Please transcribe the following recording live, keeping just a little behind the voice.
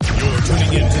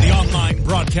into the online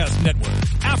broadcast network,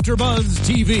 AfterBuzz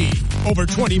TV. Over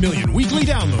 20 million weekly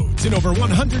downloads in over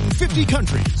 150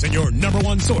 countries, and your number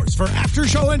one source for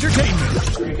after-show entertainment.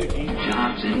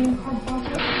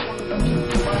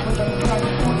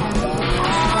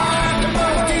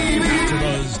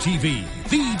 AfterBuzz TV,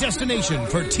 the destination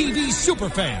for TV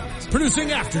superfans, producing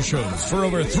aftershows for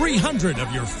over 300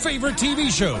 of your favorite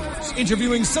TV shows,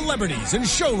 interviewing celebrities and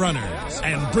showrunners,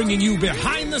 and bringing you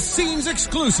behind-the-scenes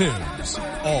exclusives.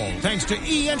 All thanks to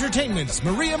E! Entertainment's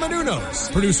Maria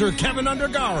Menounos, producer Kevin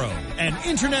Undergaro, and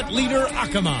internet leader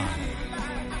Akamai.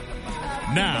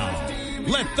 Now,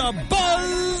 let the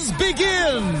buzz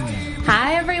begin!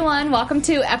 Hi everyone, welcome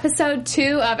to episode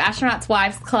 2 of Astronaut's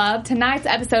Wives Club. Tonight's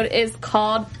episode is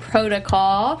called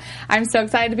Protocol. I'm so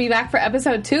excited to be back for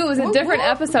episode 2. It was a different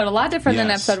episode, a lot different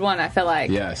than episode 1, I feel like.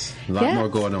 Yes, a lot more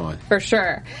going on. For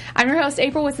sure. I'm your host,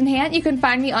 April Wissenhant. You can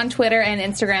find me on Twitter and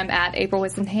Instagram at April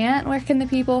Wissenhant. Where can the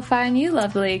people find you,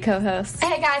 lovely co-hosts?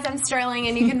 Hey guys, I'm Sterling,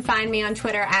 and you can find me on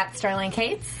Twitter at Sterling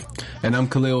Cates. And I'm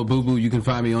Khalil Abubu. You can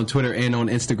find me on Twitter and on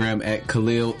Instagram at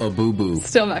Khalil Abubu.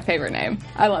 Still my favorite name.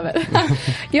 I love it.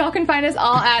 Y'all can find us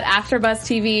all at AfterBuzz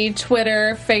TV,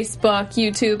 Twitter, Facebook,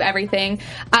 YouTube, everything.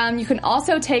 You can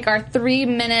also take our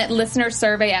 3-minute listener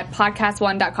survey at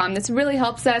podcast1.com. This really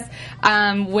helps us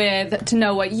to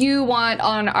know what you want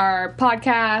on our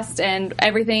podcast and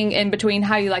everything in between,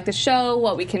 how you like the show,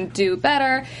 what we can do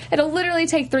better. It'll literally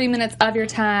take 3 minutes of your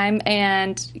time,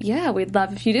 and yeah, we'd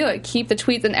love if you do it. Keep the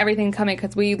tweets and everything coming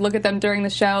because we look at them during the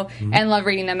show and love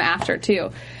reading them after too.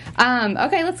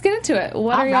 Okay, let's get into it.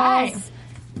 What are y'all's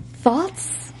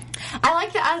thoughts?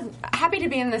 I'm happy to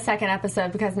be in the second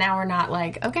episode because now we're not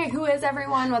like, okay, who is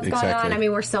everyone? What's going on? I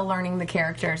mean, we're still learning the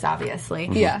characters, obviously.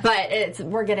 Yeah. But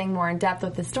we're getting more in depth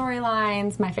with the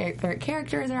storylines. My favorite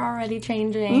characters are already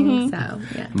changing. So,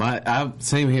 yeah.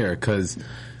 Same here, because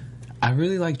I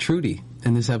really like Trudy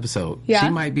in this episode. Yeah. She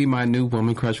might be my new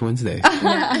Woman Crush Wednesday.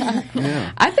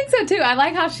 Yeah. I think so too. I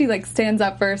like how she stands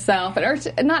up for herself, or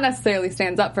not necessarily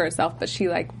stands up for herself, but she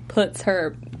lets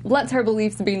her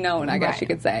beliefs be known, I guess you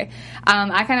could say.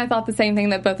 I kind of thought the same thing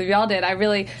that both of y'all did.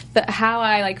 How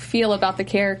I feel about the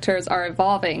characters are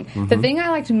evolving. The thing I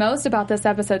liked most about this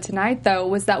episode tonight, though,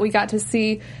 was that we got to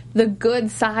see the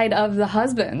good side of the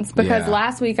husbands, because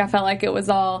last week I felt like it was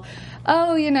all,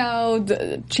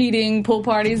 cheating, pool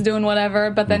parties, doing whatever.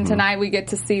 But then tonight we get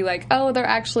to see, they're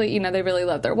actually, they really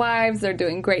love their wives. They're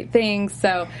doing great things.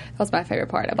 So that was my favorite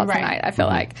part about tonight, I feel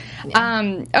like.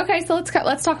 Yeah. Okay, so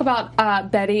let's talk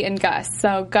about Betty and Gus.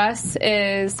 So Gus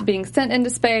is being sent into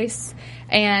space,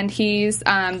 and he's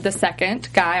the second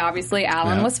guy. Obviously,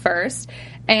 Alan was first.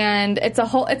 And it's a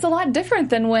lot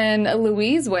different than when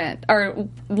Louise went, or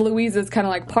Louise's kind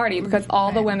of party, because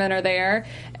all the women are there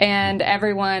and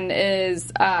everyone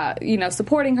is,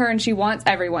 supporting her, and she wants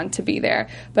everyone to be there.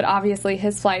 But obviously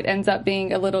his flight ends up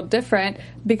being a little different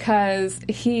because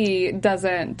he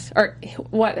doesn't, or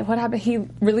what happened? He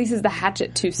releases the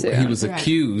hatchet too soon. He was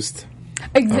accused.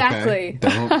 Exactly.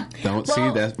 Okay. Don't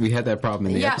see that. We had that problem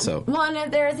in the episode. Well,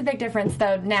 and there is a big difference,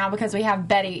 though, now, because we have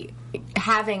Betty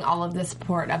having all of the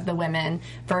support of the women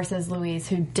versus Louise,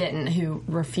 who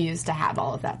refused to have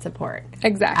all of that support.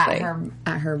 Exactly.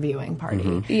 At her viewing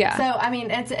party. Yeah. So, I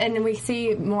mean, and we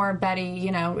see more Betty,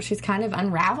 she's kind of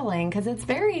unraveling, because it's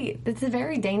a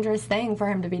very dangerous thing for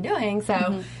him to be doing,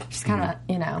 so she's kind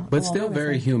of, But still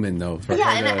very human, though. For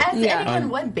and as anyone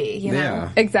would be, you know.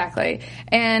 Exactly.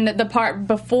 And the part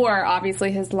before,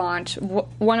 obviously, his launch,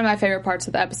 one of my favorite parts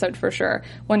of the episode, for sure,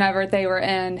 whenever they were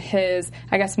in his,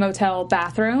 motel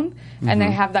bathroom, and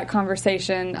they have that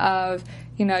conversation of,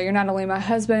 you're not only my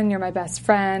husband, you're my best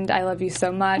friend, I love you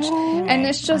so much. And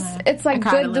it's just, it's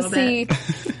good to see,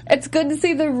 it's good to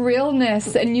see the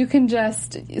realness, and you can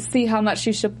just see how much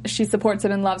she supports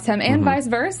him and loves him, and vice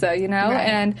versa,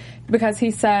 and because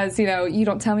he says, you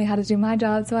don't tell me how to do my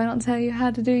job, so I don't tell you how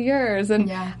to do yours,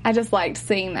 and I just liked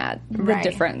seeing that, the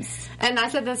difference. And I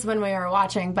said this when we were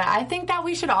watching, but I think that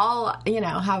we should all,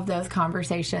 have those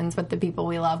conversations with the people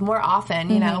we love more often,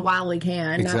 while we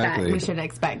can. Exactly. Not that we should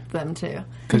expect them to,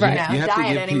 you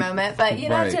die at any moment, but,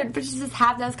 to just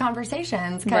have those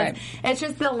conversations, because it's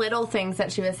just the little things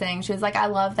that she was saying. She was like, I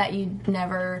love that you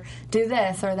never do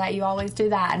this, or that you always do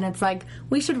that, and it's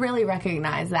we should really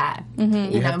recognize that,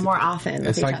 more often.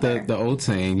 It's like the old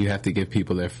saying, you have to give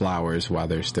people their flowers while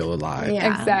they're still alive.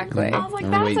 Yeah. Exactly. I was like,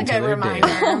 that's a good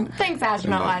reminder. Thanks,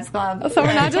 Astronaut Wives Club. So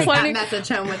we're not just learning that message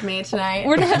home with me tonight.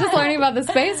 We're not just learning about the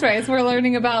space race. We're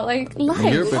learning about life.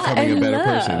 You're becoming a better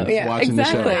person watching the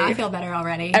show. I feel better trailer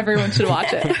already. Everyone should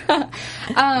watch it.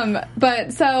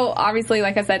 But so, obviously,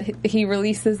 like I said, he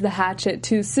releases the hatchet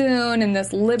too soon in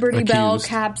this Liberty Bell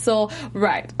capsule.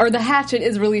 Right. Or the hatchet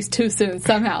is released too soon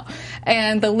somehow.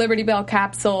 And the Liberty Bell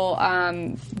capsule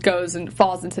goes and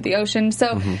falls into the ocean.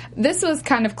 So this was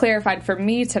kind of clarified for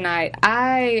me tonight.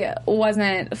 I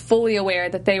wasn't fully aware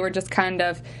that they were just kind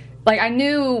of... Like, I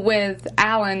knew with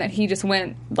Alan that he just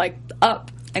went, like,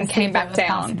 up and came back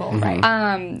down. Right.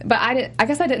 But I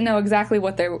guess I didn't know exactly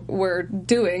what they were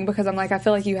doing, because I'm like, I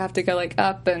feel like you have to go, like,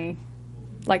 up and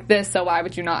like this, so why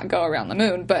would you not go around the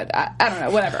moon? But I don't know,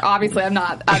 whatever. Obviously, I'm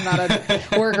not a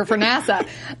worker for NASA.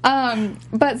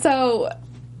 But so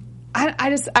I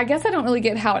guess I don't really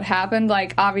get how it happened.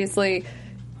 Like, obviously...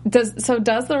 Does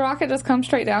the rocket just come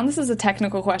straight down? This is a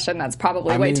technical question that's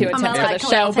probably way too intense for the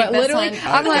show, but literally,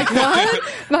 I'm like, what?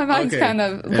 My mind's kind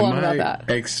of blown about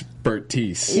that.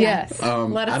 Expertise. Yes.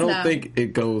 Let us I don't know. think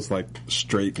it goes like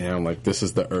straight down, like this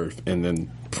is the Earth, and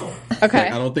then. Okay. Like,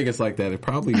 I don't think it's like that. It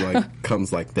probably like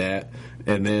comes like that,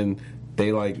 and then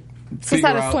they like. Figure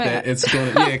out that it's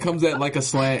going to, it comes at like a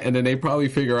slant, and then they probably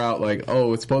figure out like,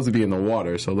 oh, it's supposed to be in the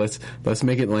water, so let's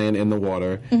make it land in the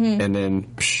water, and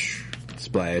then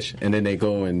splash, and then they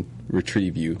go and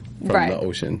retrieve you from the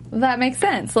ocean. That makes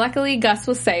sense. Luckily, Gus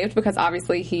was saved because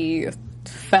obviously he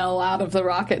fell out of the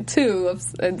rocket too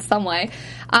in some way.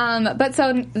 But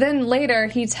so then later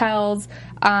he tells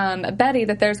Betty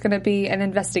that there's going to be an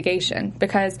investigation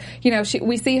because, you know,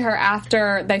 we see her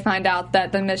after they find out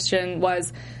that the mission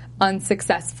was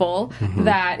unsuccessful,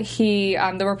 that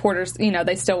the reporters, you know,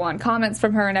 they still want comments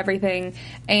from her and everything,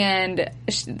 and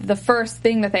the first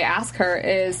thing that they ask her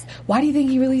is, why do you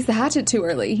think he released the hatchet too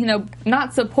early? You know,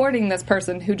 not supporting this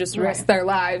person who just risked their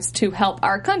lives to help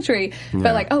our country,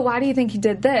 but like, oh, why do you think he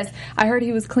did this? I heard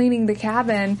he was cleaning the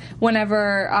cabin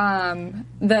whenever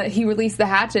he released the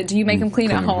hatchet. Do you make him clean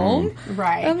at home?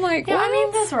 Right. I'm like, yeah, what? I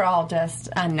mean, those were all just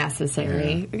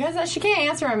unnecessary because she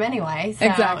can't answer him anyway. So,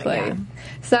 Exactly. Yeah.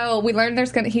 So we learned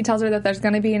he tells her that there's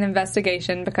going to be an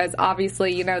investigation because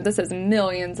obviously, you know, this is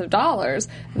millions of dollars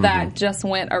that just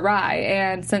went awry.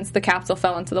 And since the capsule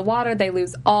fell into the water, they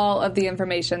lose all of the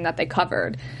information that they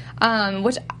covered.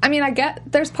 Which, I mean, I get,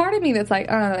 there's part of me that's like,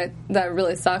 that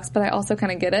really sucks, but I also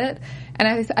kind of get it.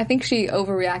 And I think she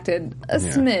overreacted a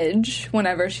smidge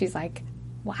whenever she's like,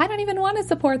 well, I don't even want to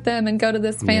support them and go to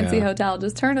this fancy hotel.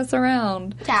 Just turn us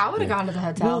around. Yeah, I would have gone to the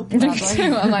hotel. Me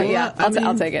too. I'm like,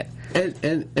 I'll take it.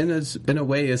 And in a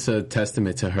way, it's a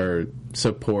testament to her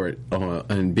support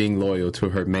and being loyal to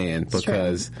her man,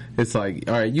 because it's like,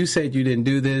 all right, you said you didn't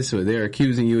do this, or they're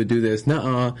accusing you of do this.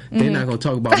 Nuh-uh, they're not going to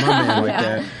talk about my man like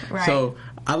that. Right. So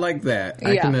I like that.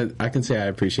 I can say I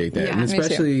appreciate that, and me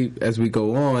especially as we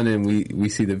go on and we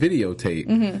see the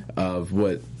videotape of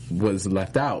what was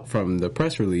left out from the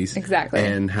press release,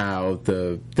 and how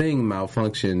the thing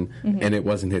malfunctioned, and it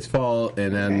wasn't his fault,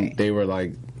 and then they were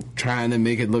like trying to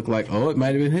make it look like, oh, it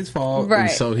might have been his fault, and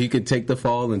so he could take the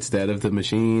fall instead of the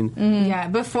machine. Yeah,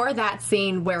 before that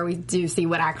scene where we do see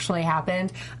what actually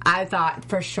happened, I thought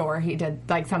for sure he did,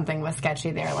 like, something was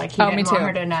sketchy there. Like, he didn't want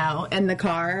her to know in the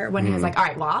car when he was like, all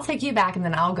right, well, I'll take you back and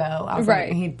then I'll go. I was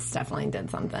like, he definitely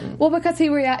did something. Well, because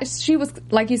she was,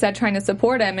 like you said, trying to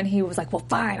support him, and he was like, well,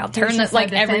 fine, I'll turn this,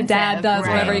 like every dad does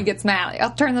whenever he gets mad. Like,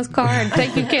 I'll turn this car and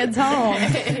take you kids home.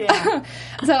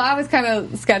 So I was kind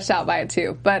of sketched out by it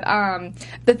too. But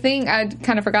the thing, I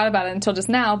kind of forgot about it until just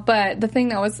now, but the thing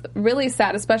that was really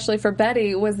sad, especially for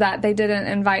Betty, was that they didn't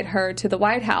invite her to the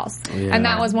White House. And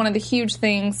that was one of the huge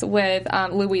things with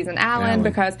Louise and Alan,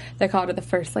 because they called her the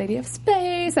First Lady of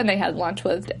Space, and they had lunch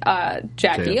with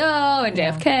Jackie O and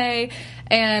JFK.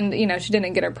 And, you know, she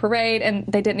didn't get her parade, and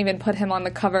they didn't even put him on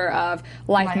the cover of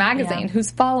Life magazine, who's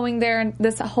following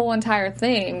this whole entire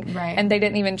thing. Right. And they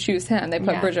didn't even choose him. They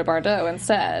put Bridget Bardot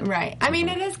instead. Right. I mean,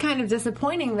 it is kind of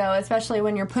disappointing, though, especially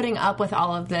when you're putting up with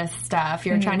all of this stuff.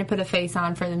 You're trying to put a face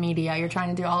on for the media. You're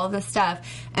trying to do all of this stuff.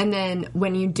 And then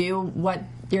when you do what...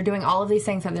 You're doing all of these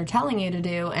things that they're telling you to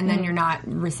do, and then you're not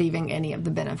receiving any of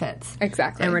the benefits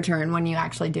in return when you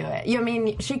actually do it. I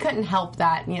mean, she couldn't help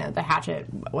that, you know, the hatchet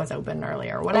was open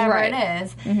earlier, whatever it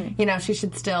is. You know, she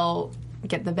should still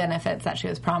get the benefits that she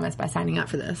was promised by signing up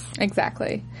for this.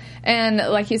 Exactly. And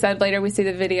like you said, later we see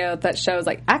the video that shows,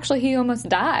 like, actually he almost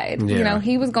died. You know,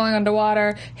 he was going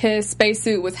underwater. His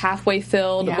spacesuit was halfway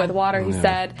filled with water, he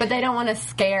said. But they don't want to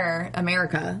scare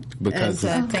America because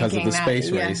of the space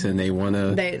race, and they want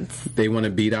to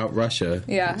beat out Russia.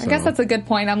 Yeah, so. I guess that's a good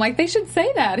point. I'm like, they should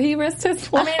say that. He risked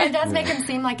his life. I mean, it does make him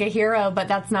seem like a hero, but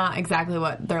that's not exactly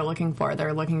what they're looking for.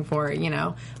 They're looking for, you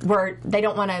know, they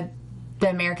don't want the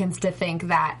Americans to think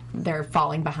that they're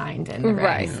falling behind in the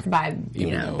race by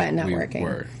not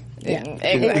working. Yeah,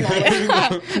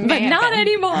 exactly. But not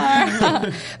anymore.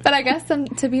 But I guess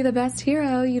to be the best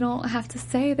hero, you don't have to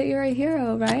say that you're a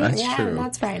hero, right? That's true.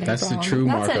 That's right. That's the true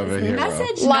mark of a hero.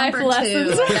 Message life number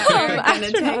lessons. 2 that we're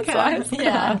going to take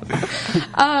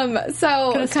Yeah.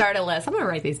 So going to start a list. I'm going to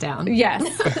write these down.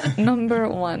 Yes. Number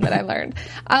 1 that I learned.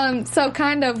 So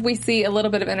kind of we see a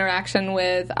little bit of interaction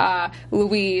with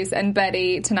Louise and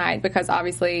Betty tonight because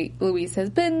obviously Louise has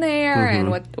been there and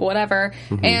whatever.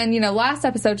 And, last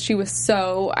episode she was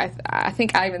so, I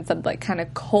think I even said like kind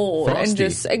of cold. Frosty. And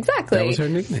just, exactly. That was her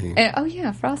nickname. And, oh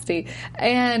yeah, Frosty.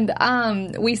 And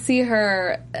we see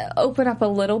her open up a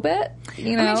little bit, I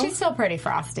mean, she's still pretty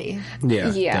frosty.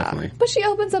 Yeah, definitely. But she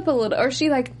opens up a little, or she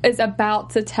like is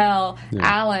about to tell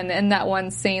Alan in that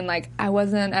one scene, like, I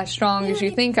wasn't as strong as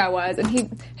you think I was.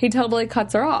 And he totally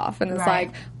cuts her off and is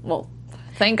like, well,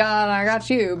 thank God I got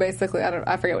you, basically.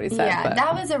 I forget what he said. Yeah, but.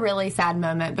 that was a really sad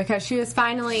moment because she was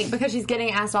because she's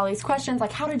getting asked all these questions,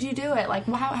 like, how did you do it? Like,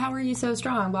 how are you so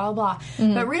strong? Blah, blah,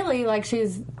 blah. But really, like,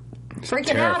 she's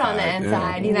freaking out on the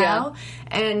inside, you know? Yeah.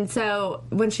 And so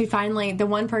when she finally, the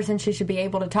one person she should be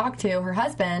able to talk to, her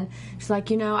husband, she's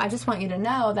like, I just want you to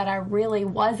know that I really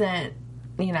wasn't,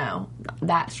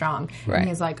 that strong. Right. And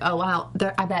he's like, oh, wow,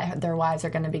 I bet their wives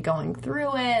are going to be going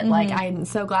through it. Like, I'm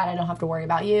so glad I don't have to worry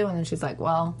about you. And then she's like,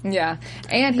 well. Yeah.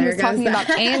 And he was talking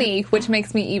about Annie, which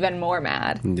makes me even more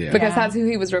mad. Yeah. Because that's who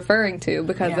he was referring to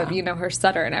because of, her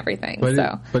stutter and everything.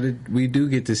 But we do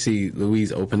get to see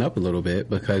Louise open up a little bit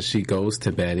because she goes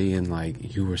to Betty and,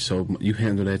 like, you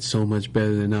handled that so much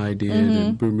better than I did.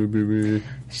 And blah, blah, blah, blah.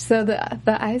 So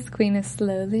the Ice Queen is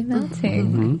slowly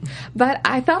melting. But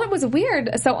I thought it was weird.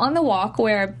 So on the walk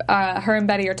where her and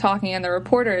Betty are talking and the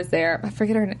reporter is there, I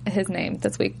forget his name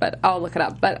this week, but I'll look it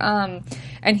up. But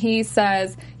and he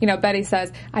says, Betty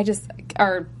says,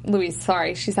 Louise,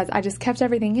 sorry, she says, I just kept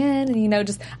everything in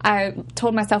and, I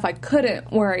told myself I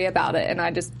couldn't worry about it and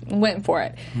I just went for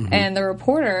it. And the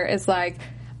reporter is like,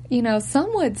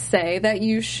 some would say that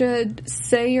you should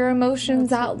say your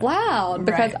emotions out loud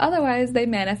because otherwise they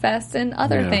manifest in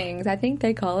other things. I think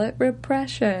they call it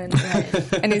repression.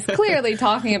 And he's clearly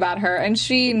talking about her, and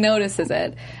she notices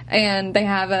it. And they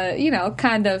have a,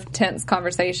 kind of tense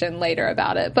conversation later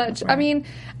about it. But, I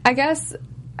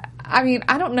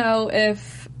don't know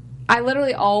if... I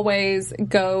literally always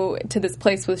go to this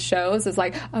place with shows. It's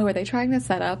like, oh, are they trying to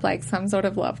set up like some sort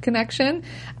of love connection?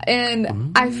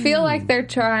 And I feel like they're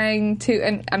trying to,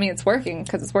 and it's working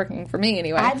because it's working for me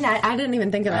anyway. I didn't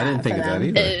even think of that. I didn't think of that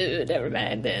either. Never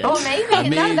mind. Well,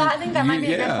 maybe. I think that might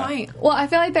be a good point. Well, I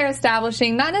feel like they're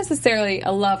establishing not necessarily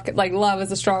a love, like love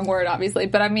is a strong word, obviously,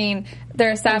 but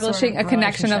they're establishing a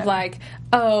connection of like,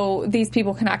 oh, these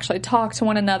people can actually talk to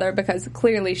one another because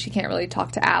clearly she can't really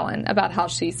talk to Alan about how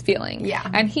she's feeling. Yeah.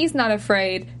 And he's not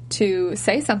afraid to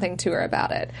say something to her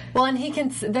about it. Well, and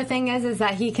the thing is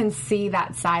that he can see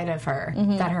that side of her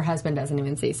that her husband doesn't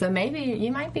even see. So maybe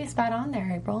you might be spot on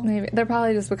there, April. Maybe. They'll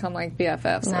probably just become like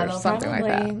BFFs or something like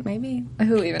that. Maybe.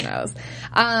 Who even knows?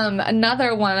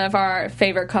 Another one of our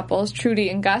favorite couples, Trudy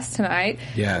and Gus tonight.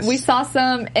 Yes. We saw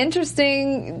some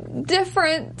interesting,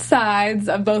 different sides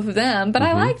of both of them, but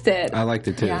I liked it. I liked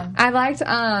it too. Yeah. I liked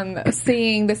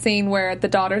seeing the scene where the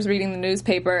daughter's reading the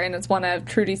newspaper and it's one of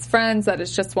Trudy's friends that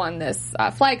has just won this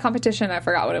flight competition. I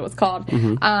forgot what it was called.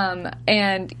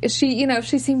 And she,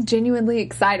 she seemed genuinely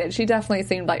excited. She definitely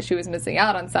seemed like she was missing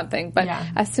out on something. But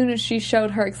as soon as she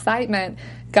showed her excitement,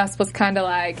 Gus was kind of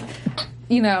like,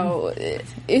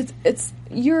 it's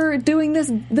you're doing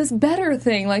this better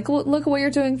thing. Like, look at what you're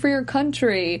doing for your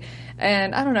country.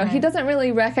 And I don't know, he doesn't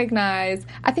really recognize,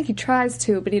 I think he tries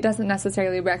to, but he doesn't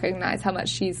necessarily recognize how much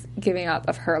she's giving up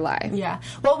of her life. Yeah.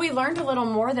 Well, we learned a little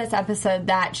more this episode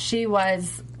that she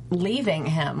was leaving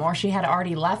him, or she had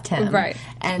already left him. Right.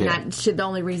 And that the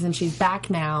only reason she's back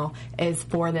now is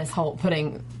for this whole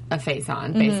putting a face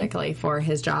on, basically, for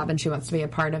his job, and she wants to be a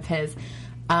part of his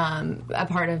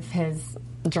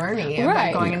journey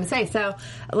of going into space. So,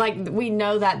 like, we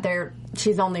know that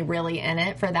she's only really in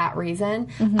it for that reason.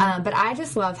 But I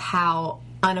just love how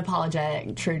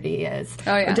unapologetic Trudy is.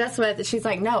 Oh, yeah. She's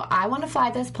like, no, I want to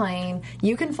fly this plane.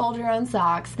 You can fold your own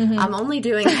socks. I'm only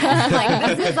doing this.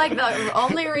 Like, this is like the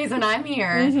only reason I'm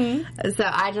here. So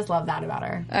I just love that about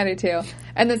her. I do too.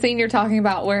 And the scene you're talking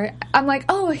about where I'm like,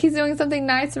 oh, he's doing something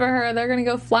nice for her. They're going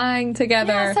to go flying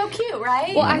together. Yeah, so cute,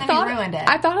 right? Well, and then he ruined it.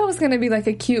 I thought it was going to be like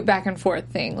a cute back and forth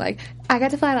thing. Like, I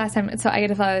got to fly last time, so I get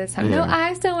to fly this time. No,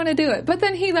 I still want to do it. But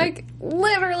then he, like,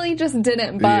 literally just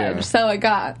didn't budge. So it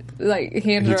got, like,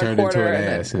 handed her a quarter. He turned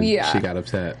into an ass, and she got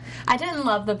upset. I didn't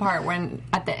love the part when,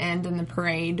 at the end in the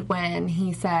parade, when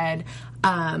he said,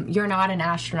 "You're not an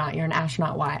astronaut. You're an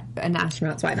astronaut's wife." I'm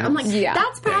like,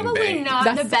 that's probably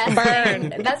not the best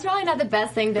thing. That's probably not the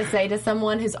best thing to say to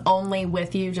someone who's only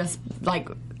with you. Just like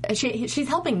she's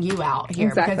helping you out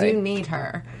here because you need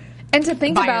her. And to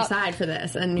think by about your side for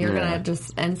this, and you're gonna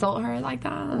just insult her like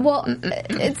that. Well,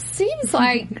 it seems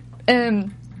like.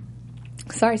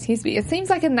 It seems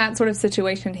like in that sort of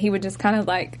situation, he would just kind of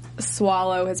like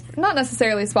not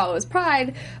necessarily swallow his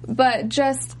pride, but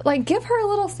just like give her a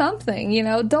little something, you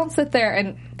know? Don't sit there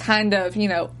and kind of, you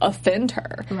know, offend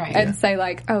her and say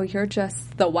like, oh, you're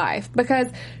just the wife. Because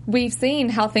we've seen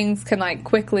how things can like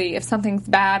quickly, if something's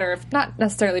bad or if not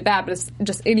necessarily bad, but it's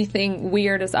just anything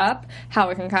weird is up, how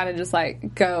it can kind of just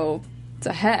like go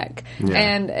to heck. Yeah.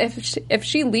 And if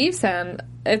she leaves him,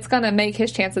 it's going to make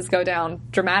his chances go down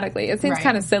dramatically. It seems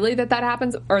kind of silly that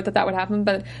happens, or that would happen,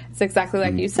 but it's exactly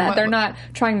like you said. They're not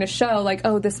trying to show, like,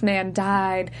 oh, this man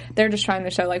died. They're just trying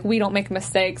to show, like, we don't make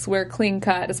mistakes. We're clean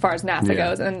cut as far as NASA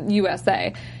goes and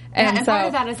USA. And so, part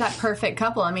of that is that perfect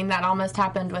couple. I mean, that almost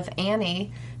happened with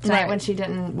Annie tonight when she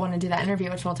didn't want to do that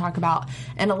interview, which we'll talk about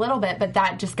in a little bit, but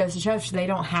that just goes to show they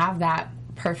don't have that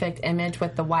perfect image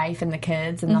with the wife and the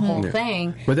kids and the whole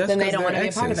thing, then they don't want to be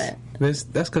a part of it. That's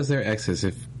because they're exes.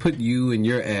 If put you and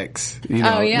your ex, you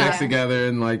know, next together,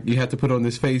 and like you have to put on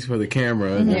this face for the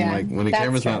camera, and then like when the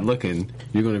camera's not looking,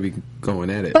 you're going to be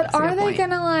going at it. But are they going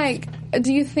to like?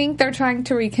 Do you think they're trying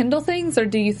to rekindle things, or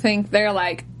do you think they're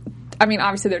like? I mean,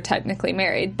 obviously they're technically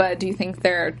married, but do you think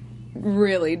they're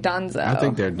really donezo? I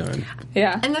think they're done.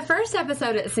 Yeah. In the first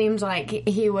episode, it seemed like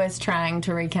he was trying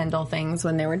to rekindle things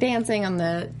when they were dancing on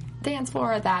the dance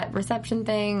floor at that reception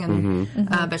thing, and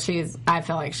but I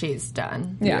feel like she's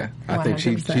done. Yeah. I think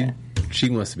she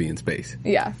wants to be in space.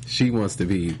 Yeah. She wants to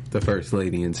be the first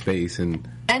lady in space, and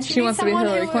she wants to be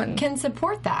Hillary Clinton. Can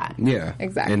support that. Yeah.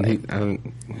 Exactly.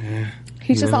 And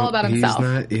he's just all about himself.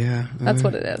 He's not, that's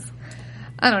what it is.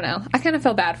 I don't know. I kind of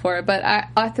feel bad for her, but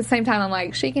at the same time, I'm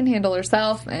like, she can handle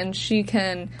herself, and she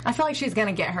can... I feel like she's going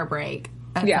to get her break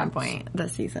at some point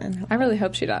this season. I really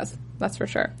hope she does. That's for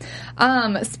sure.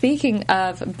 Speaking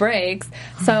of breaks,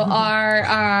 so our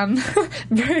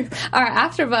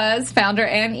AfterBuzz founder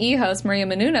and e-host Maria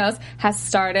Menounos has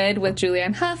started with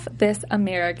Julianne Hough this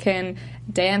American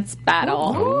dance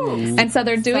battle. Ooh. And so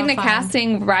they're doing the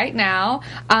casting right now.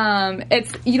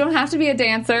 You don't have to be a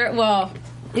dancer. Well...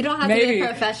 You don't have to be a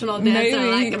professional dancer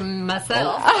like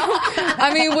myself.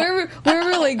 I mean, we're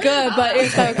really good, but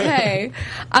it's okay.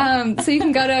 So you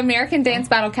can go to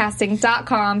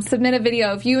AmericanDanceBattleCasting.com, submit a video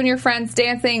of you and your friends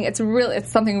dancing. It's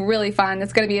something really fun.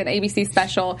 It's going to be an ABC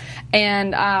special,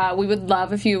 and we would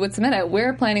love if you would submit it.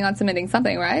 We're planning on submitting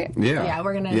something, right? Yeah,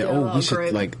 we're going to do a little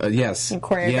group. Yes. And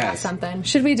choreograph something.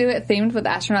 Should we do it themed with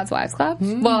Astronauts Wives Club?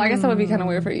 Well, I guess that would be kind of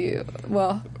weird for you.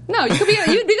 Well... No, you'd be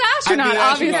the astronaut,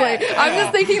 obviously. I'm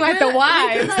just thinking like the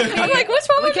wives. I'm like, which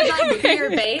one would you like be your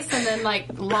base and then like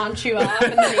launch you up,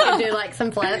 and then you can do like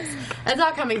some flips. It's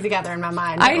all coming together in my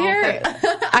mind.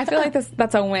 I feel like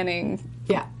that's a winning.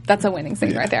 Yeah. That's a winning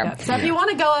scene right there. Yeah. So if you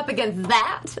want to go up against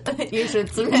that, you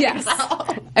should submit yourself.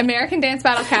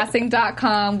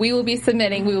 AmericanDanceBattleCasting.com. We will be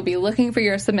submitting. We will be looking for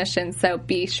your submissions, so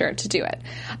be sure to do it.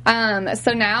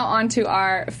 So now on to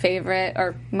our favorite,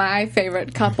 or my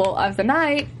favorite couple of the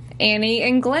night, Annie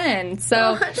and Glenn. So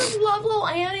I just love little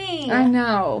Annie. I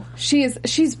know. She's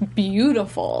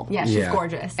beautiful. Yeah, she's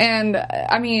gorgeous. And,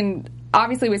 I mean...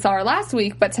 Obviously, we saw her last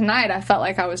week, but tonight I felt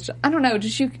like I don't know,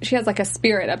 she has like a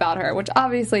spirit about her, which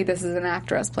obviously this is an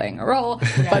actress playing a role,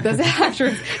 but this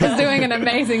actress is doing an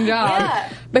amazing job.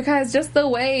 Because just the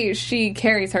way she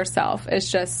carries herself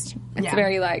is just,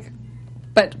 very like,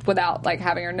 but without like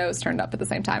having her nose turned up at the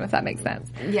same time, if that makes sense.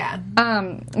 Yeah.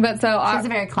 But so... She has a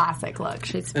very classic look.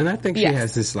 And I think she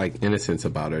has this like innocence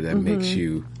about her that makes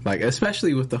you, like,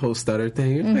 especially with the whole stutter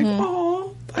thing, you're like, oh,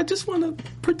 I just want to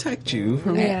protect you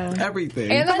from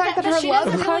everything. And the fact that she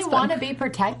doesn't really want to be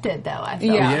protected, though, I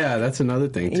feel. Yeah, that's another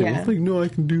thing, too. It's like, no, I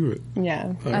can do it.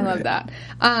 Yeah. I love that.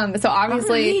 So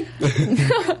obviously,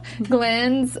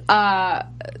 Glenn's,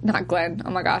 not Glenn,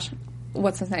 oh my gosh.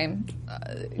 What's his name?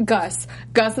 Gus.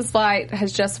 Gus's flight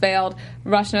has just failed.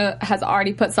 Russia has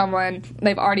already put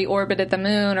they've already orbited the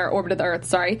moon, or orbited the Earth,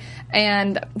 sorry.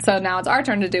 And so now it's our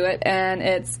turn to do it,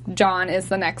 and John is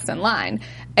the next in line.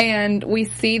 And we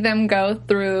see them go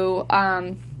through,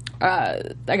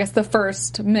 I guess the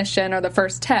first mission or the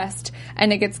first test,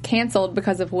 and it gets canceled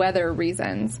because of weather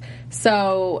reasons.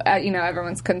 So,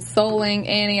 everyone's consoling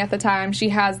Annie at the time. She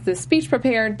has this speech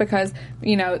prepared because,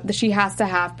 she has to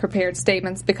have prepared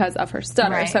statements because of her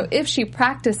stutter. Right. So if she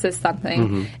practices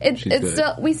something, it's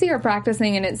still, we see her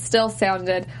practicing and it still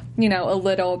sounded, a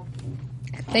little,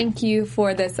 thank you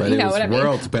for this, but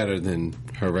worlds better than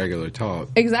her regular talk.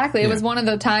 Exactly. It was one of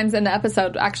the times in the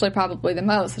episode, actually probably the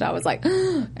most, that I was like,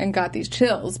 and got these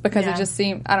chills because it just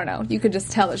seemed, I don't know, you could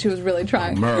just tell that she was really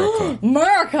trying. America.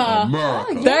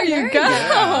 Oh, there you go.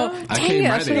 Yeah. I came ready.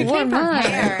 I should have worn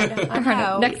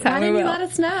mine. Next time we will. Let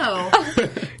us know.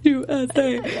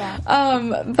 USA.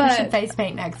 Yeah. We should face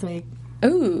paint next week.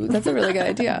 Ooh, that's a really good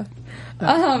idea.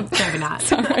 Maybe not.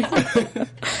 Sorry.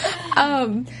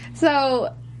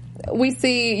 So we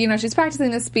see, she's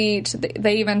practicing the speech.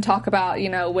 They even talk about,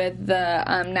 with the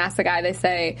NASA guy, they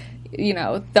say,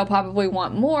 they'll probably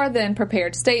want more than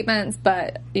prepared statements,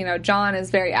 but, John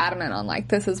is very adamant on,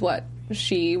 this is what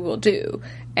she will do.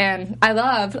 And I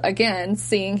love, again,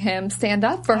 seeing him stand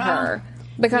up for her.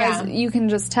 Because you can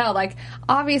just tell,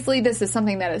 obviously this is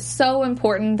something that is so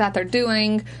important that they're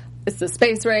doing. It's the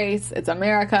space race. It's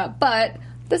America. But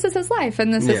this is his life,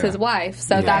 and this is his wife.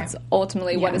 So that's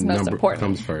ultimately what is most important.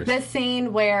 Comes first. The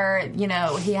scene where,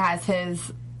 he has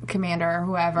his commander or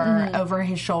whoever over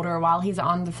his shoulder while he's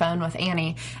on the phone with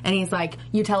Annie, and he's like,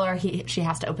 you tell her she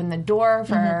has to open the door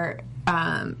for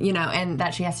and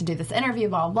that she has to do this interview,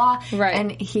 blah, blah, blah. Right.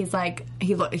 And he's like,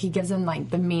 he gives him,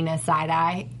 the meanest side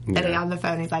eye. And on the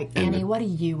phone, he's like, Annie, what do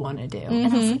you want to do?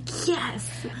 And I was like,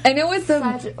 yes. And it was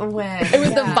such a win. It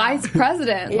was the vice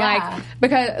president.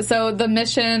 Because, so the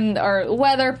mission or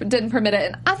weather didn't permit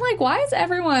it. And I'm like, why is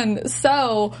everyone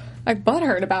so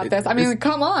butthurt about this? I mean,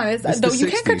 come on. You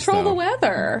can't control the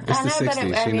weather. It's the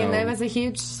 60s, it was a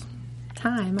huge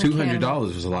time. $200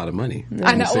 was a a lot of money.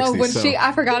 I know. Well, when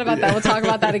I forgot about that. We'll talk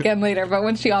about that again later. But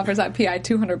when she offers that PI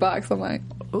 $200, I'm like,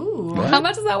 ooh, what? How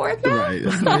much is that worth now? Right.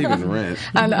 It's not even rent.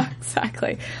 I know,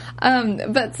 exactly.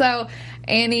 But so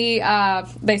Annie,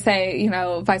 they say,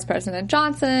 Vice President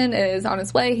Johnson is on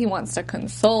his way. He wants to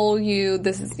console you.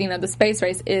 This is, the space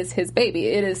race is his baby.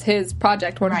 It is his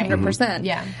project 100%. Right.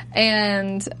 Yeah.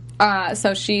 And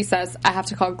so she says, I have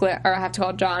to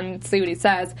call John and see what he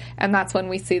says. And that's when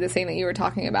we see the scene that you were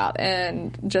talking about,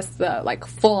 and just the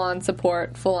full-on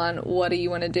support, full-on what do you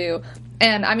want to do?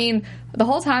 And I mean, the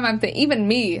whole time even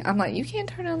me, I'm like, you can't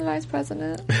turn down the vice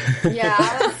president. Yeah,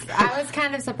 I was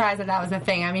kind of surprised that was a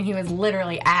thing. I mean, he was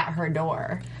literally at her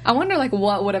door. I wonder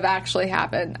what would have actually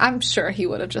happened. I'm sure he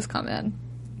would have just come in.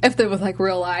 If there was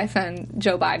real life and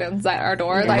Joe Biden's at our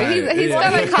door, he's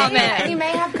gonna come in. He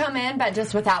may have come in, but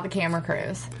just without the camera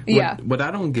crews. What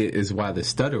I don't get is why the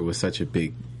stutter was such a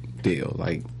big deal.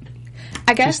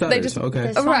 I guess they just want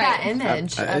that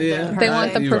image. They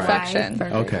want the perfection.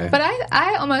 Right. Okay, but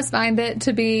I almost find it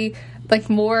to be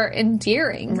more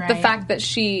endearing. Right. The fact that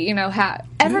she,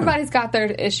 everybody's got their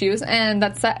issues, and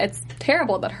it's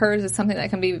terrible that hers is something that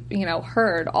can be,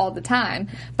 heard all the time.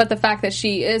 But the fact that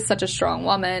she is such a strong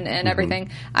woman and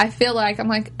everything, I feel I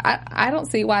don't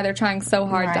see why they're trying so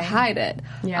hard to hide it.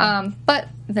 Yeah. But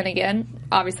then again,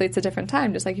 obviously it's a different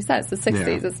time, just like you said. It's the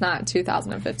 60s. Yeah. It's not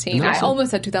 2015. I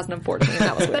almost said 2014.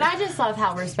 That was weird. But I just love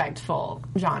how respectful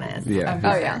John is. Yeah. Of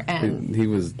her. And he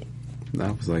was... I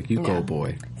was like, you go,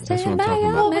 boy. That's what I'm talking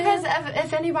about. Well, because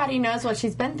if anybody knows what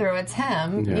she's been through, it's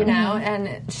him,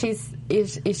 and she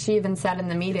even said in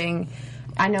the meeting,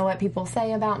 I know what people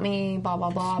say about me, blah, blah,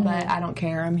 blah, but I don't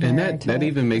care. I'm here. And that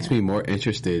even makes me more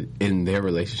interested in their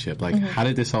relationship. How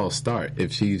did this all start?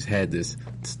 If she's had this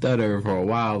stutter for a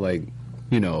while,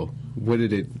 what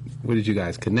did you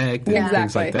guys connect? And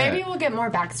things like that. Maybe we'll get more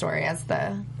backstory as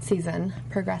the season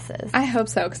progresses. I hope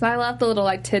so, because I love the little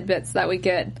tidbits that we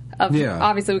get.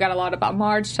 Obviously, we got a lot about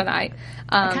Marge tonight.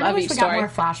 I kind of wish we got more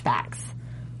flashbacks.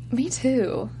 Me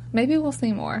too. Maybe we'll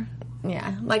see more.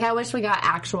 Yeah. I wish we got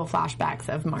actual flashbacks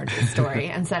of Marge's story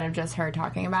instead of just her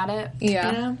talking about it.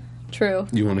 Yeah. True.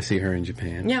 You want to see her in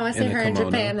Japan? Yeah, I want to see her in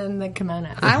Japan in the kimono.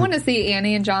 I want to see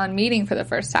Annie and John meeting for the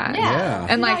first time. Yeah.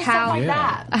 And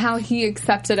how he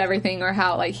accepted everything, or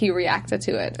how he reacted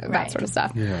to it, that sort of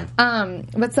stuff. Yeah.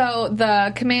 But so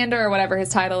the commander, or whatever his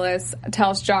title is,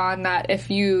 tells John that if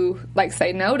you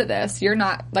say no to this, you're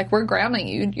not, we're grounding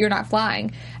you, you're not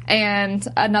flying. And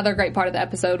another great part of the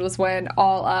episode was when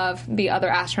all of the other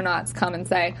astronauts come and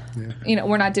say, you know,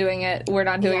 we're not doing it. We're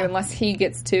not doing it unless he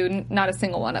gets to, not a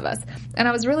single one of us. And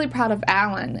I was really proud of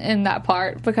Alan in that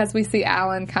part because we see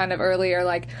Alan kind of earlier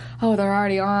like, oh, they're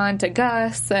already on to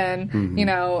Gus. And, you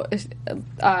know,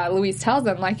 Louise tells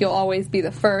him, like, you'll always be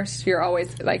the first. You're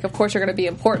always, like, of course you're going to be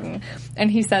important. And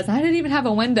he says, I didn't even have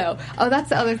a window. Oh, that's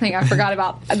the other thing I forgot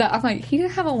about. I'm like, he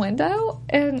didn't have a window?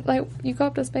 And, like, you go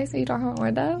up to space and you don't have a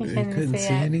window? You couldn't see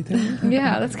anything?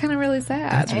 Yeah, that's kind of really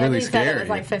sad. That's really scary. Said it was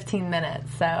like 15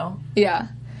 minutes, so. Yeah.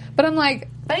 But I'm like...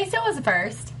 But he still was the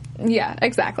first. Yeah,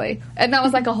 exactly. And that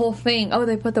was like a whole thing. Oh,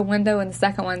 they put the window in the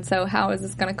second one, so how is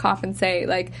this going to compensate,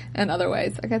 like, in other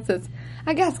ways? I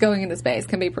guess going into space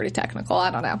can be pretty technical. I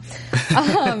don't know.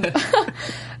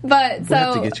 But so... We'll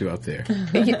have to get you up there.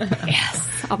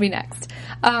 Yes, I'll be next.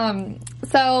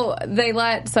 So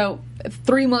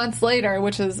 3 months later,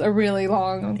 which is a really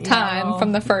long time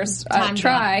from the first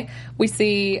try, we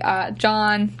see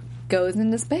John goes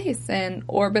into space and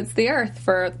orbits the Earth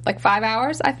for like 5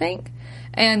 hours, I think.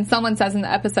 And someone says in the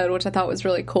episode, which I thought was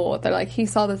really cool, they're like, he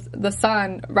saw the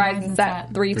sun rise and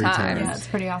set three times. Yeah, it's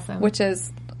pretty awesome. Which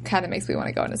is kind of makes me want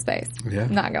to go into space. Yeah.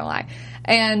 Not gonna lie.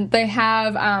 And they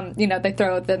have, they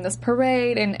throw in this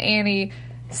parade, and Annie,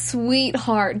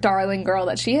 sweetheart, darling girl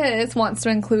that she is, wants to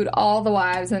include all the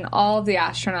wives and all of the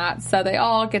astronauts, so they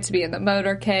all get to be in the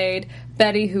motorcade.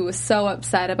 Betty, who was so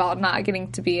upset about not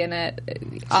getting to be in it,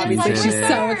 obviously she's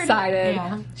so excited.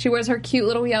 Yeah. She wears her cute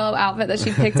little yellow outfit that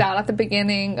she picked out at the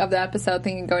beginning of the episode,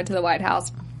 thinking going to the White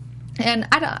House. And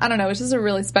I don't know, it's just a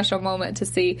really special moment to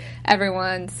see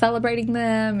everyone celebrating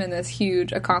them and this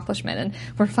huge accomplishment. And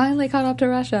we're finally caught up to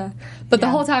Russia. But the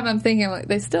whole time I'm thinking, like,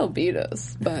 they still beat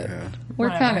us. But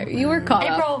we're you were caught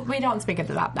up. April, we don't speak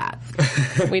about that.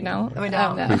 We don't? We don't.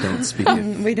 Oh, no. We don't speak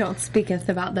it. We don't speaketh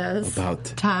about those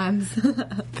times.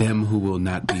 Them who will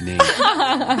not be named.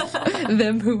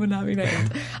 Them who will not be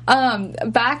named.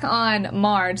 Back on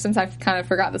Marge, since I kind of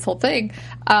forgot this whole thing,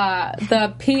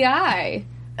 the PI...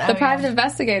 The private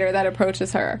investigator that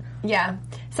approaches her. Yeah.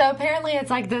 So apparently it's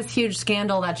like this huge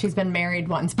scandal that she's been married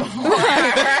once before.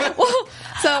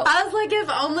 So I was like, if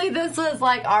only this was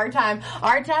like our time.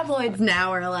 Our tabloids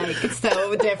now are like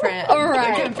so different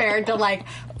compared to like,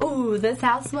 ooh, this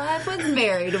housewife was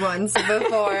married once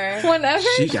before. Whenever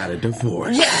she got a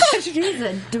divorce. Yeah, she's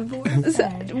a divorce.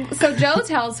 So Joe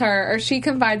tells her, or she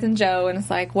confides in Joe, and it's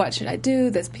like, what should I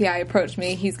do? This PI approached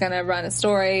me. He's going to run a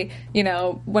story. You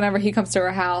know, whenever he comes to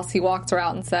her house, he walks her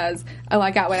out and says, oh,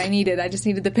 I got what I needed. I just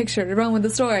needed the picture to run with the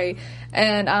story.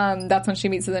 And that's when she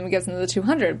meets with him and gives him the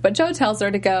 200. But Joe tells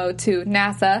her to go to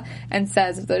NASA and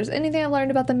says, if there's anything I learned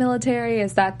about the military,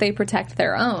 is that they protect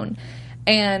their own.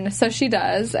 And so she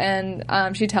does, and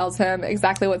she tells him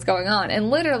exactly what's going on. And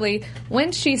literally,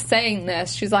 when she's saying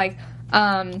this, she's like,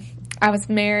 I was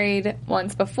married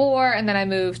once before, and then I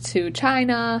moved to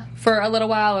China for a little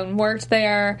while and worked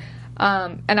there.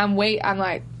 And I'm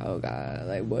like, oh god,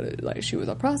 like what? Like she was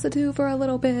a prostitute for a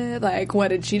little bit. Like what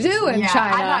did she do in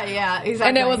China? Exactly.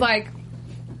 And it was like,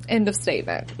 end of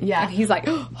statement. Yeah. And he's like,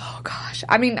 oh gosh.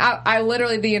 I mean, I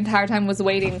literally the entire time was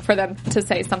waiting for them to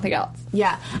say something else.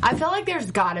 Yeah. I feel like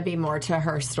there's got to be more to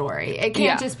her story. It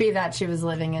can't just be that she was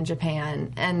living in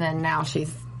Japan and then now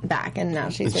she's back and now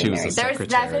she's remarried. There's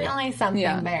definitely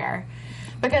something there.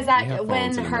 Because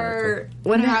when her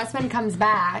husband comes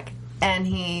back and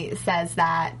he says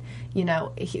that, you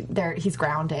know, he's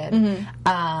grounded,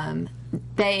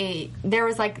 there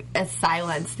was like a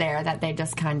silence there that they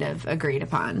just kind of agreed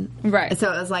upon. Right.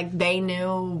 So it was like they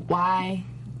knew why.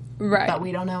 Right. But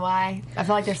we don't know why. I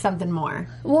feel like there's something more.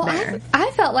 Well,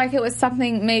 I felt like it was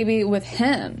something maybe with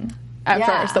him at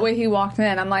first, the way he walked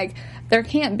in. I'm like, there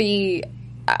can't be.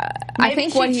 I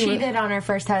think she cheated on her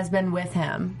first husband with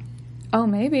him. Oh,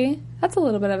 maybe. That's a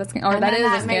little bit of a scandal. Or that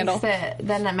is a scandal.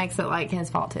 Then that makes it like his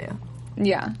fault too.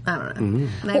 Yeah. I don't know.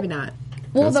 Mm-hmm. Maybe not.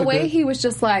 Well, the way he was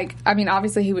just like, I mean,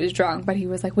 obviously he was drunk, but he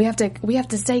was like, we have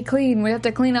to stay clean. We have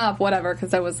to clean up, whatever,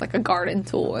 because there was like a garden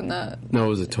tool in the... No, it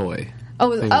was a toy.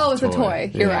 Oh, it was a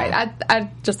toy. You're right. I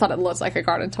just thought it looked like a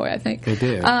garden toy, I think. It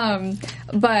did.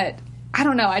 But I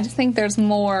don't know. I just think there's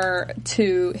more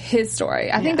to his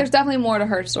story. I think there's definitely more to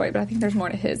her story, but I think there's more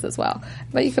to his as well.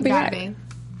 But you could be right.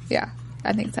 Yeah,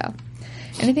 I think so.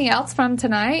 Anything else from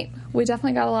tonight? We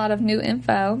definitely got a lot of new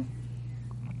info.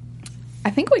 I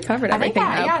think we covered everything,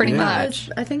 pretty much.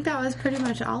 I think that was pretty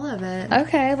much all of it.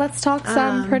 Okay, let's talk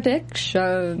some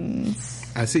predictions.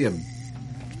 I see a...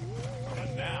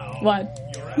 What?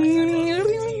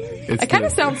 It kind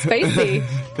of sounds spacey.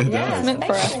 It does. It's meant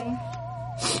for us.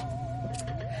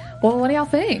 Well, what do y'all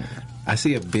think? I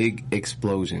see a big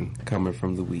explosion coming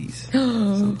from Louise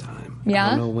sometime. Yeah? I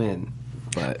don't know when,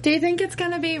 but... Do you think it's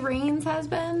going to be Reen's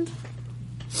husband?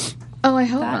 Oh, I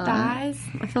hope that not. dies?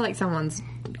 I feel like someone's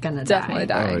going to Definitely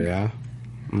die. Oh, yeah?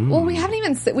 Well,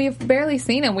 we've barely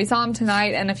seen him. We saw him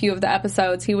tonight in a few of the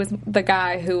episodes. He was the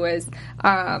guy who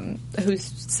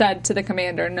said to the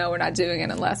commander, "No, we're not doing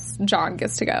it unless John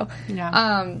gets to go."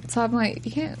 Yeah. So I'm like,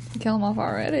 you can't kill him off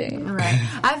already. Right.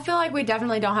 I feel like we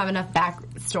definitely don't have enough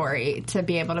backstory to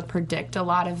be able to predict a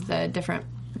lot of the different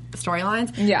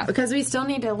storylines. Yeah. Because we still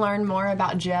need to learn more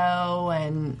about Jo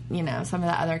and, some of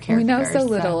the other characters. We know so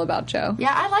little about Jo.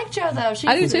 Yeah, I like Jo, though.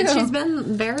 I do, too. She's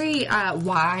been very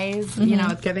wise,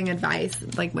 with giving advice,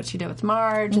 like what she did with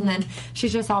Marge, and then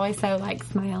she's just always so,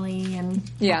 smiley and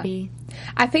happy.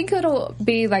 I think it'll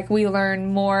be we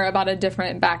learn more about a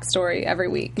different backstory every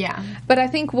week. Yeah. But I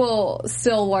think we'll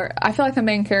still learn. I feel like the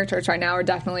main characters right now are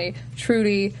definitely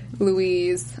Trudy,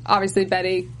 Louise, obviously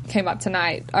Betty came up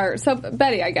tonight. So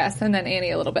Betty, I guess, and then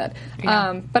Annie a little bit.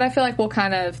 Yeah. But I feel like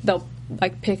they'll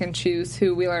pick and choose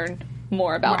who we learn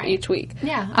more about each week.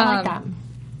 Yeah, I like that.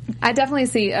 I definitely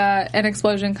see an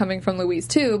explosion coming from Louise,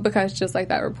 too, because just like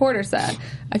that reporter said,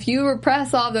 if you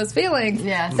repress all those feelings,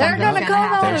 they're going to come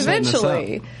out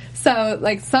eventually. So,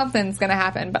 something's going to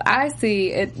happen. But I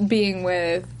see it being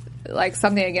with,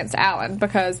 something against Alan,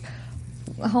 because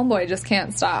homeboy just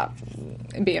can't stop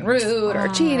being rude or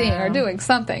cheating or doing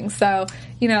something. So,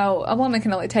 a woman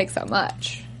can only take so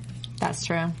much. That's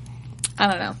true. I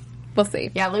don't know. We'll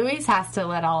see. Yeah, Louise has to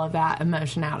let all of that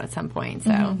emotion out at some point,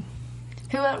 so...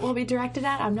 Who it will be directed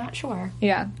at, I'm not sure.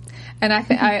 Yeah. And I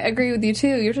agree with you,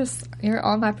 too. You're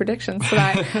on my predictions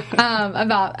tonight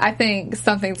I think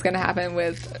something's going to happen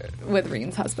with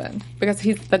Reen's husband. Because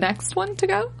he's the next one to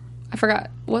go? I forgot.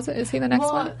 Is he the next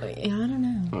one? Yeah, I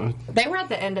don't know. They were at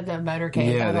the end of the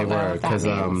motorcade. Yeah, they were. Because,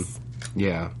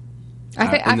 yeah.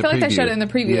 I feel like they showed it in the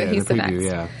preview that he's the next.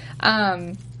 Yeah.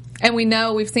 And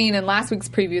we've seen in last week's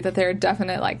preview that there are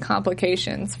definite,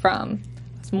 complications from...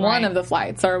 one of the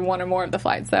flights or one or more of the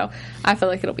flights, so I feel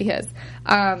like it'll be his.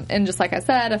 And just like I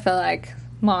said, I feel like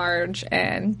Marge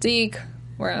and Deke,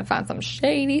 we're going to find some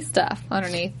shady stuff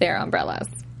underneath their umbrellas.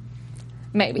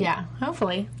 Maybe. Yeah,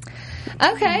 hopefully.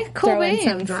 Okay, cool. Throw in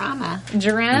some drama.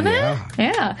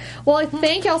 Yeah. Well,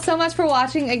 thank y'all so much for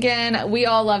watching. Again, we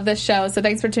all love this show, so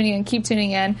thanks for tuning in. Keep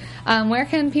tuning in. Where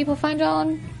can people find y'all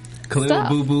on Khalil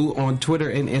stuff? Abubu on Twitter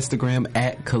and Instagram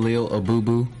at Khalil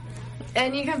Abubu.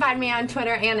 And you can find me on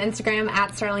Twitter and Instagram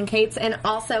at Sterling Cates, and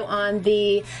also on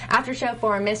the after show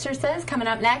for Mistresses coming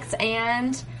up next,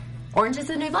 and Orange is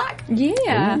the New Black.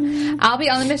 Yeah. Ooh. I'll be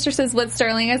on the Mistresses with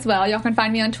Sterling as well. Y'all can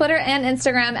find me on Twitter and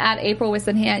Instagram at April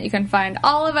Wissenhant. You can find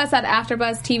all of us at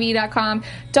AfterBuzzTV.com.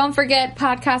 Don't forget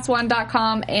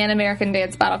PodcastOne.com and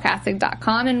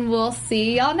AmericanDanceBattlecasting.com, and we'll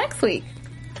see y'all next week.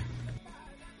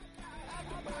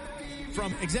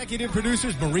 From executive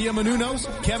producers Maria Menounos,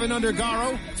 Kevin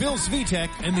Undergaro, Phil Svitek,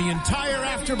 and the entire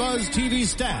AfterBuzz TV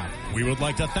staff, we would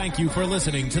like to thank you for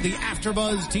listening to the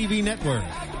AfterBuzz TV network.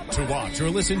 To watch or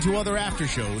listen to other after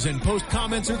shows and post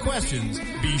comments or questions,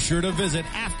 be sure to visit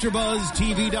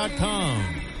AfterBuzzTV.com.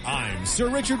 I'm Sir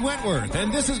Richard Wentworth,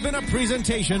 and this has been a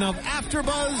presentation of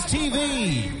AfterBuzz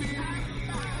TV.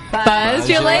 Buzz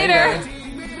you later.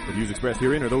 The views expressed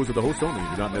herein are those of the host only and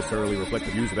do not necessarily reflect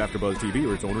the views of AfterBuzz TV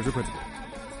or its owners or principals.